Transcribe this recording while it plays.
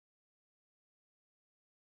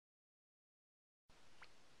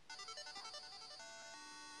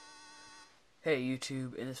Hey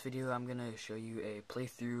YouTube, in this video I'm going to show you a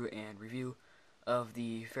playthrough and review of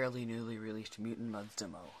the fairly newly released Mutant Mudds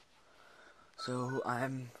demo. So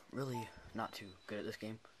I'm really not too good at this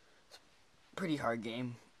game. It's a pretty hard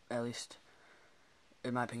game, at least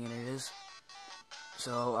in my opinion it is.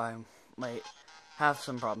 So I might have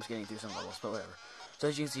some problems getting through some levels, but whatever. So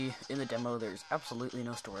as you can see in the demo, there's absolutely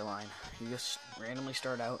no storyline. You just randomly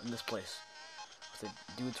start out in this place with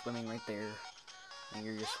a dude swimming right there. And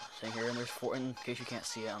you're just sitting here, and there's four, in case you can't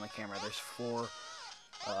see it on the camera, there's four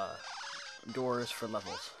doors for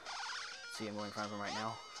levels. See, I'm going in front of them right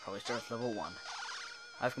now. Probably start with level 1.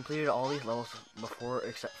 I've completed all these levels before,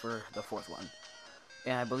 except for the 4th one.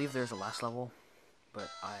 And I believe there's a last level, but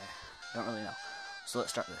I don't really know. So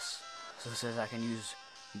let's start this. So it says I can use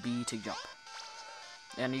B to jump.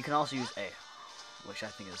 And you can also use A, which I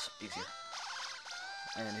think is easier.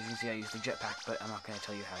 And as you can see, I use the jetpack, but I'm not going to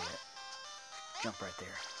tell you how yet. Jump right there.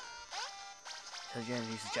 So you're going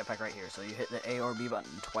to use the jetpack right here. So you hit the A or B button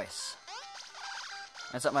twice.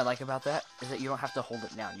 And something I like about that is that you don't have to hold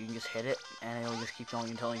it down. You can just hit it, and it'll just keep going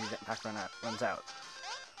until your jetpack runs out.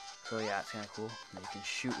 So yeah, it's kind of cool. And you can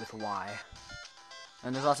shoot with Y.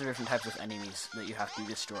 And there's lots of different types of enemies that you have to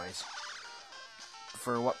destroy.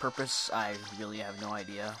 For what purpose, I really have no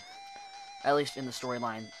idea. At least in the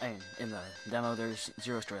storyline, in the demo, there's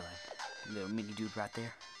zero storyline. The mini dude right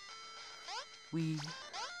there. Wee.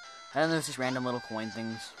 And then there's these random little coin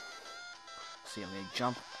things. See, I'm gonna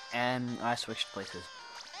jump, and I switched places.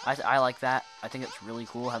 I like that. I think it's really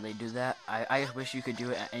cool how they do that. I wish you could do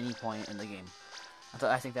it at any point in the game.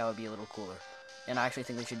 I think that would be a little cooler. And I actually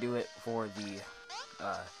think they should do it for the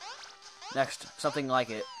something like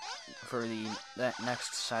it for that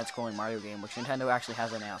next side-scrolling Mario game, which Nintendo actually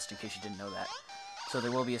has announced, in case you didn't know that. So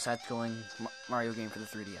there will be a side-scrolling Mario game for the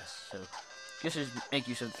 3DS. So just to make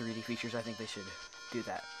use of the 3D features, I think they should do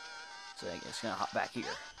that. So I guess gonna hop back here.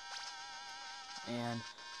 And,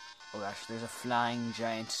 oh gosh, there's a flying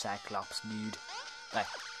giant Cyclops dude. Like,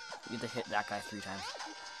 you have to hit that guy 3 times.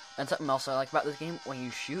 And something else I like about this game, when you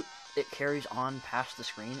shoot, it carries on past the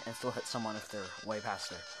screen and still hits someone if they're way past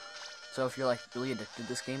there. So if you're like really addicted to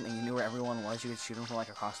this game and you knew where everyone was, you could shoot them from like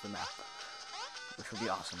across the map. Which would be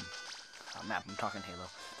awesome. Map, I'm talking Halo.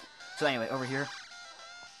 So anyway, over here,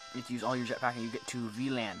 you have to use all your jetpack and you get to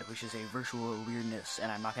V-Land, which is a virtual weirdness,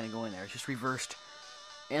 and I'm not going to go in there. It's just reversed,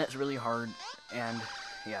 and it's really hard, and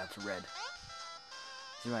yeah, it's red.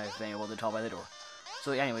 So you might have been able to tell by the door.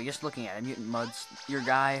 So anyway, just looking at it, Mutant Mudds, your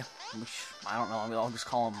guy, which, I don't know, I'll just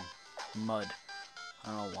call him Mud. I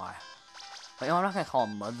don't know why. But no, I'm not going to call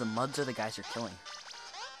him Mud. The Mudds are the guys you're killing.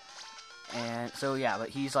 And so yeah, but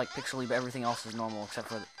he's like pixely, but everything else is normal except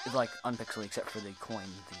for, it's like unpixely except for the coin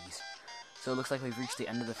thingies. So it looks like we've reached the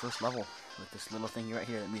end of the first level with this little thing right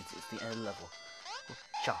here. That means it's the end of the level.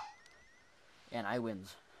 Cha. And I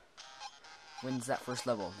wins. Wins that first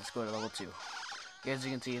level. Let's go to level 2. As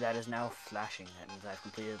you can see, that is now flashing. That means I've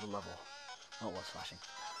completed the level. Oh, it was flashing.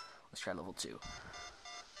 Let's try level 2.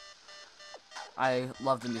 I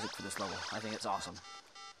love the music for this level. I think it's awesome.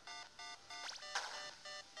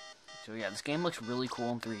 So yeah, this game looks really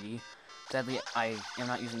cool in 3D. Sadly, I am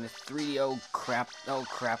not using this 3D. Oh crap. Oh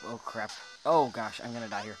crap. Oh crap. Oh gosh, I'm gonna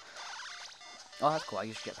die here. Oh, that's cool. I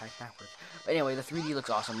used to get backwards. But anyway, the 3D looks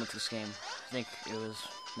awesome with this game. I think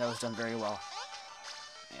that was done very well.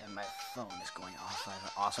 And my phone is going off. I have an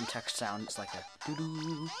awesome text sound. It's like a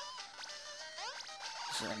doo-doo.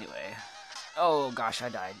 So anyway. Oh gosh, I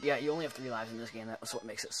died. Yeah, you only have 3 lives in this game. That's what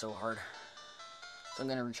makes it so hard. So I'm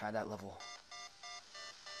gonna retry that level.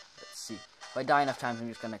 Let's see. If I die enough times, I'm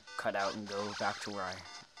just gonna cut out and go back to where I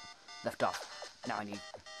left off. Now I need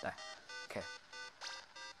that. Okay.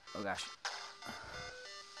 Oh gosh.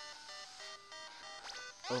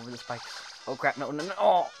 Over the spikes. Oh crap, no, no, no.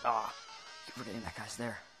 Oh! Ah! Keep forgetting that guy's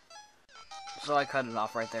there. So I cut it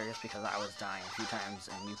off right there just because I was dying a few times,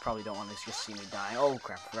 and you probably don't want to just see me dying. Oh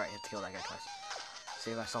crap, right, I have to kill that guy twice.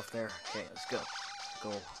 Save myself there. Okay, let's go.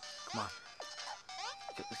 Go. Come on.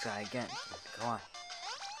 Get this guy again. Come on.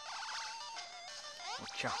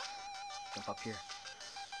 Cha. Jump up here.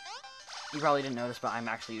 You probably didn't notice, but I'm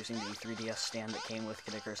actually using the 3DS stand that came with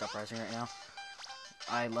Kid Icarus Uprising right now.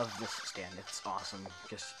 I love this stand. It's awesome.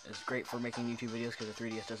 It's great for making YouTube videos because the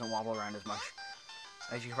 3DS doesn't wobble around as much.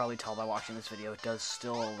 As you can probably tell by watching this video, it does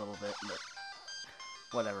still a little bit, but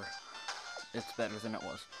whatever. It's better than it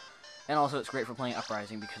was. And also, it's great for playing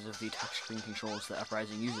Uprising because of the touchscreen controls that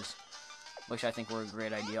Uprising uses, which I think were a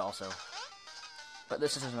great idea also. But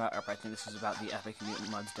this isn't about Uprising, this is about the Epic Mutant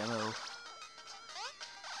Mudds demo.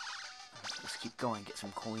 Let's keep going, get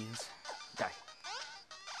some coins. Die.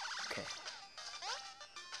 Okay.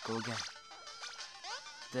 Go again.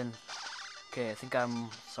 Then, okay, I think I'm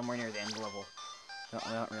somewhere near the end of the level.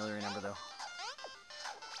 I don't really remember though.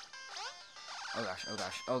 Oh gosh, oh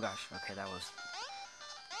gosh, oh gosh. Okay, that was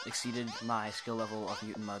exceeded my skill level of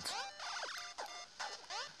Mutant Mudds.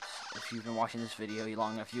 If you've been watching this video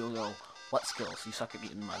long enough, you'll go, what skills? You suck at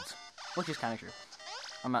Mutant Mudds. Which is kind of true.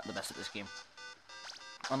 I'm not the best at this game.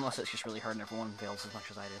 Unless it's just really hard and everyone fails as much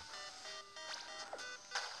as I do.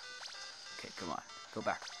 Okay, come on. Go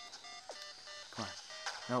back. Come on.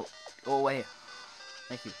 No. Go away.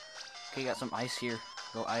 Thank you. Okay, got some ice here.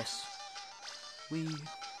 Go ice. Whee.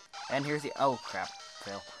 And here's the... Oh, crap.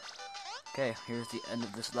 Fail. Okay, here's the end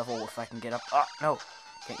of this level if I can get up. Oh, no.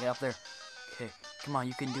 Can't get up there. Okay. Come on,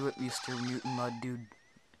 you can do it, Mr. Mutant Mud dude.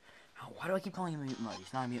 Why do I keep calling him a Mutant Mud?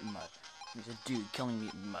 He's not a Mutant Mud. He's a dude killing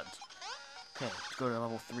Mutant Mudds. Okay, let's go to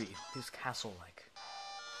level 3. Here's castle-like.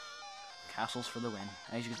 Castles for the win.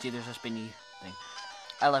 As you can see, there's a spinny thing.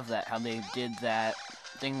 I love that, how they did that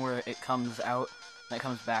thing where it comes out, and it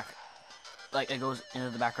comes back. Like, it goes into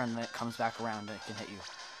the background, and then it comes back around, and it can hit you.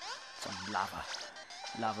 Some lava.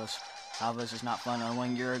 Lava's is not fun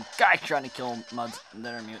when you're a guy trying to kill Mudds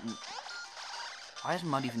that are mutant. Why is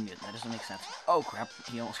Mud even mutant? That doesn't make sense. Oh, crap.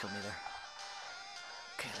 He almost killed me there.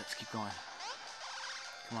 Okay, let's keep going.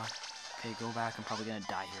 Come on. Okay, go back. I'm probably gonna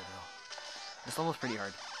die here, though. This level's pretty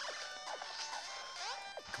hard.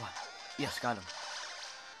 Come on. Yes, got him.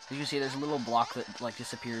 As you can see, there's a little block that, like,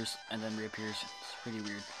 disappears and then reappears. It's pretty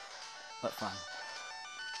weird, but fun.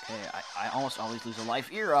 Okay, I almost always lose a life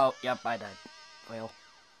here. Oh, yep, I died. Fail.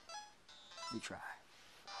 Retry.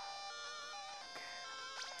 Okay.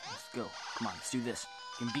 Let's go. Come on, let's do this.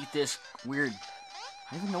 You can beat this weird...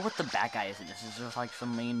 I don't even know what the bad guy is in this. Is there like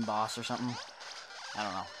some main boss or something? I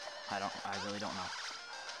don't know. I really don't know.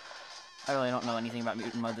 I really don't know anything about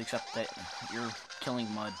Mutant Mudds except that you're killing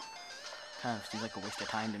Mud. Kind of seems like a waste of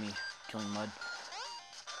time to me, killing Mud.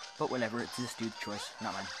 But whatever, it's this dude's choice,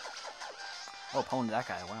 not mine. Oh, pwned that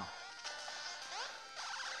guy, wow.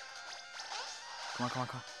 Come on, come on,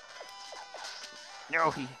 come on.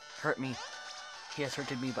 No, he hurt me. He has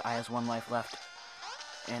hurted me, but I has 1 life left.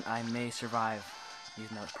 And I may survive.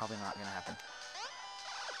 Even though it's probably not going to happen.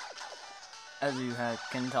 As you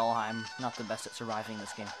can tell, I'm not the best at surviving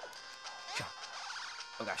this game.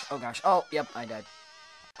 Oh gosh, oh gosh, oh, yep, I died.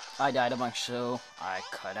 I died a bunch, so I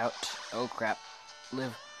cut out. Oh crap.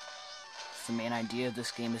 Live. The main idea of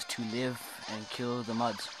this game is to live and kill the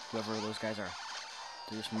Mudds, whoever those guys are.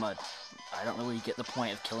 They're just Mud. I don't really get the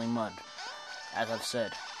point of killing Mud. As I've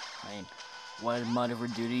said, I mean, what did Mud ever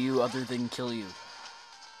do to you other than kill you?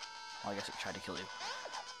 Well, I guess it tried to kill you.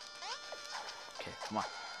 Okay, come on.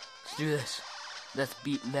 Let's do this. Let's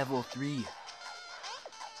beat level 3.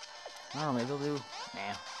 I don't know, maybe I'll do... Nah. I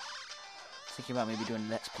was thinking about maybe doing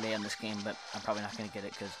Let's Play on this game, but I'm probably not going to get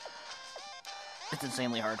it because it's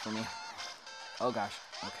insanely hard for me. Oh gosh,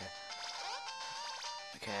 okay.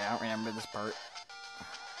 Okay, I don't remember this part.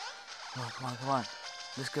 Come on, come on, come on.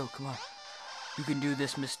 Let's go, come on. You can do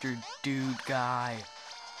this, Mr. Dude Guy.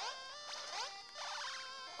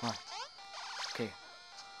 Come on. Okay.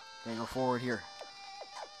 Gonna go forward here.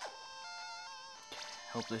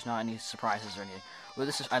 Hope there's not any surprises or anything. Well,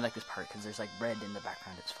 this is... I like this part because there's like red in the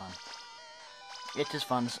background. It's fun. It's just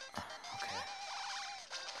fun. Okay.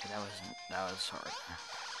 Okay, that was hard.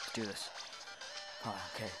 Let's do this. Oh,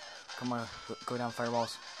 okay. Come on, go down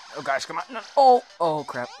fireballs. Oh gosh, come on. No. Oh, oh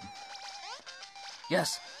crap.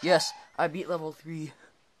 Yes, yes. I beat level 3.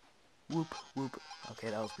 Whoop, whoop. Okay,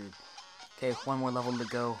 that was weird. Okay, 1 more level to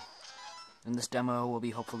go. And this demo will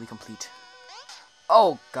be hopefully complete.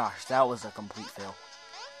 Oh gosh, that was a complete fail.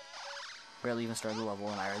 Barely even started the level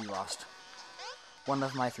and I already lost. 1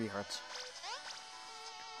 of my 3 hearts.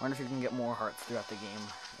 I wonder if you can get more hearts throughout the game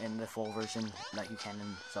in the full version that you can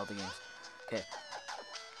in Zelda games. Okay.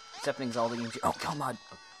 Excepting Zelda games. Oh, come on!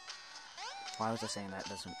 Why was I saying that?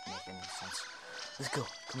 Doesn't make any sense. Let's go.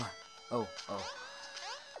 Come on. Oh, oh.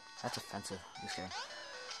 That's offensive. Just kidding.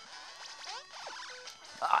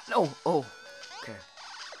 Ah, no! Oh! Okay.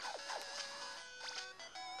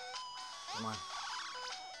 Come on.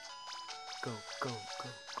 Go, go, go,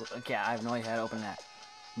 go. Okay, I have no idea how to open that.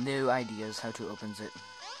 No ideas how to open it.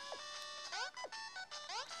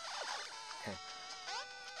 Okay.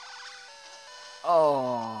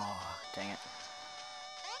 Oh, dang it.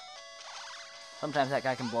 Sometimes that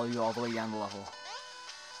guy can blow you all the way down the level.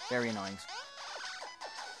 Very annoying.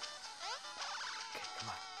 Okay, come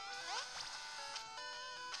on.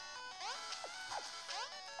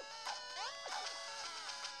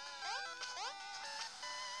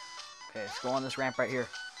 Okay, let's go on this ramp right here.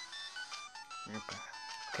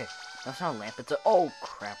 Okay, that's not a lamp, it's a... Oh,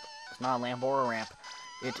 crap. It's not a lamp or a ramp.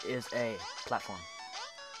 It is a platform.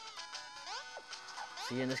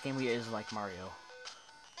 See, in this game we is like Mario.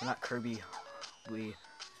 We're not Kirby. We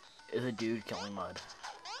is a dude killing mud.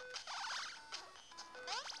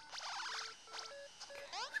 Okay,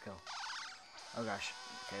 let's go. Oh gosh.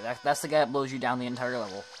 Okay, that's the guy that blows you down the entire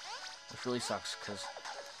level. Which really sucks, because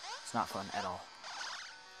it's not fun at all.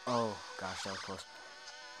 Oh gosh, that was close.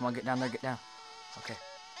 Come on, get down there, get down. Okay.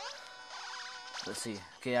 Let's see.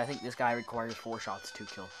 Okay, I think this guy requires 4 shots to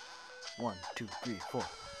kill. 1, 2, 3, 4.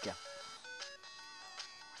 Yeah.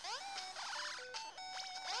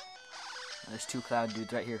 There's 2 cloud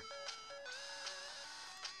dudes right here.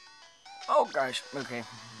 Oh gosh. Okay.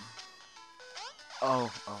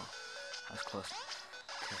 Oh. That was close.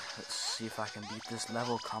 Okay, let's see if I can beat this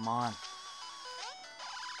level. Come on.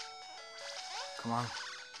 Come on.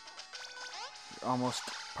 You're almost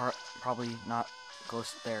probably not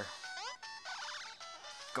close there.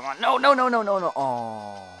 Come on. No.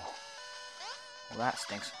 Oh. Well, that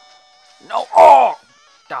stinks. No. Oh.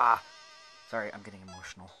 Ah. Sorry, I'm getting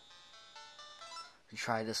emotional. We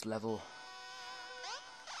try this level.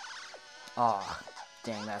 Oh,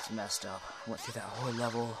 dang, that's messed up. I went through that whole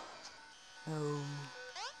level. No.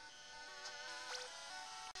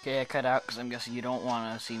 Okay, I cut out because I'm guessing you don't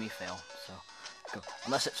want to see me fail. So, go.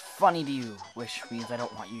 Unless it's funny to you, which means I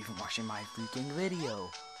don't want you even watching my freaking video.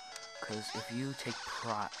 Because if you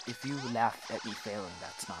laugh at me failing,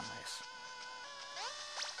 that's not nice.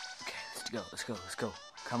 Okay, let's go.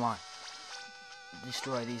 Come on.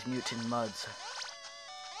 Destroy these Mutant Mudds.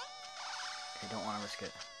 Okay, don't want to risk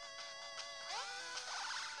it.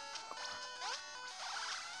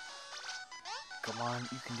 Come on,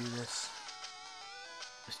 you can do this.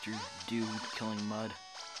 Mr. Dude killing mud.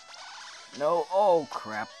 No, oh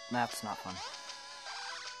crap, that's not fun.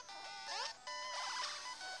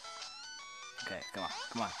 Okay,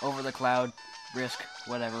 come on. Over the cloud, risk,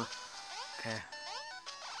 whatever. Okay.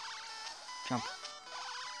 Jump.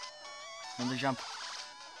 Another jump.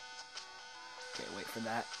 Okay, wait for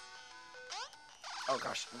that. Oh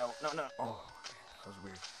gosh, no. Oh, okay, that was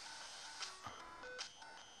weird.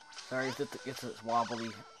 Sorry if it gets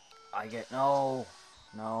wobbly. I get no,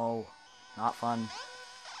 not fun.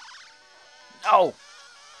 No.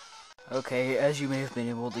 Okay, as you may have been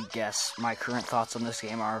able to guess, my current thoughts on this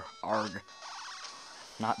game are ARG.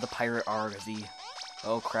 Not the pirate ARG, the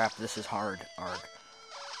oh crap, this is hard ARG.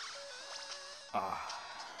 Okay,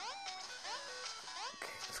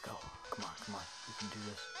 let's go. Come on, you can do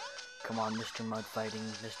this. Come on, Mr. Mud fighting,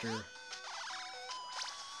 Mr.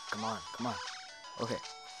 Come on. Okay.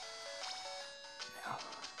 Now.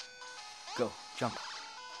 Go, jump.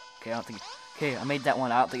 Okay, okay, I made that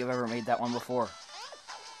one. I don't think I've ever made that one before.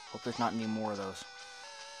 Hope there's not any more of those.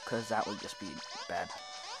 Because that would just be bad.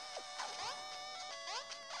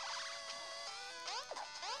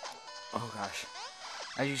 Oh gosh.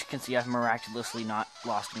 As you can see, I've miraculously not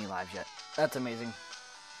lost any lives yet. That's amazing.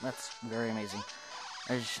 That's very amazing.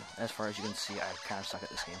 As far as you can see, I kind of suck at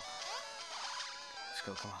this game. Let's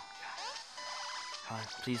go, come on. Come on,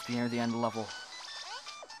 please be near the end of the level.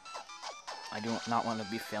 I do not want to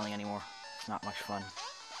be failing anymore. It's not much fun.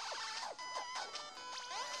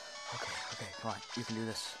 Okay, come on. You can do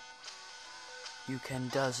this. You can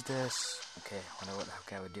does this. Okay, I wonder what the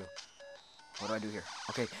heck I would do. What do I do here?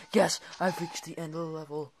 Okay, yes! I've reached the end of the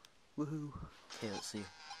level. Woohoo. Okay, let's see.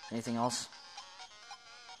 Anything else?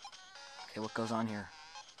 Okay, what goes on here?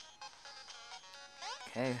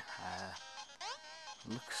 Okay,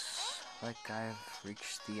 looks like I've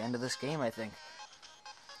reached the end of this game, I think.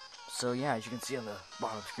 So yeah, as you can see on the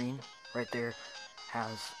bottom screen, right there,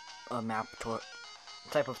 has a map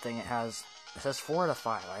type of thing. It says 4 out of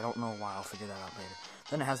 5. I don't know why. I'll figure that out later.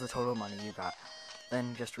 Then it has the total money you got.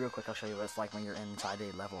 Then just real quick, I'll show you what it's like when you're inside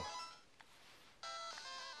a level.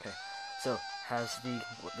 Okay, so has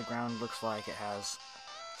what the ground looks like. It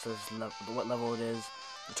says what level it is,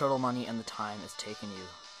 the total money, and the time it's taken you.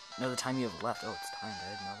 No, the time you have left. Oh, it's timed. I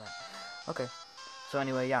didn't know that. Okay, so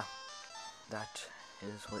anyway, yeah, that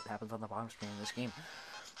is what happens on the bottom screen of this game.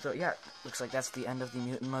 So yeah, looks like that's the end of the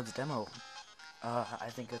Mutant Mudds demo. I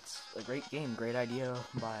think it's a great game, great idea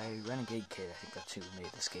by Renegade Kid. I think that's who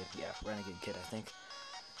made this game. Yeah, Renegade Kid, I think.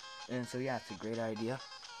 And so yeah, it's a great idea.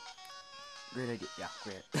 Great idea. Yeah,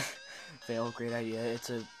 great. Fail, great idea. It's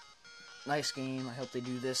a nice game. I hope they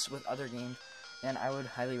do this with other games. And I would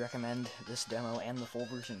highly recommend this demo and the full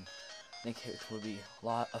version. I think it would be a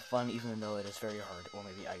lot of fun, even though it is very hard. Or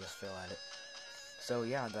maybe I just fail at it. So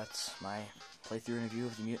yeah, that's my playthrough and review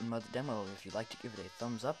of the Mutant Mudds demo. If you'd like to give it a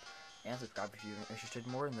thumbs up, and subscribe if you're interested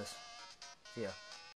in more in this. See ya.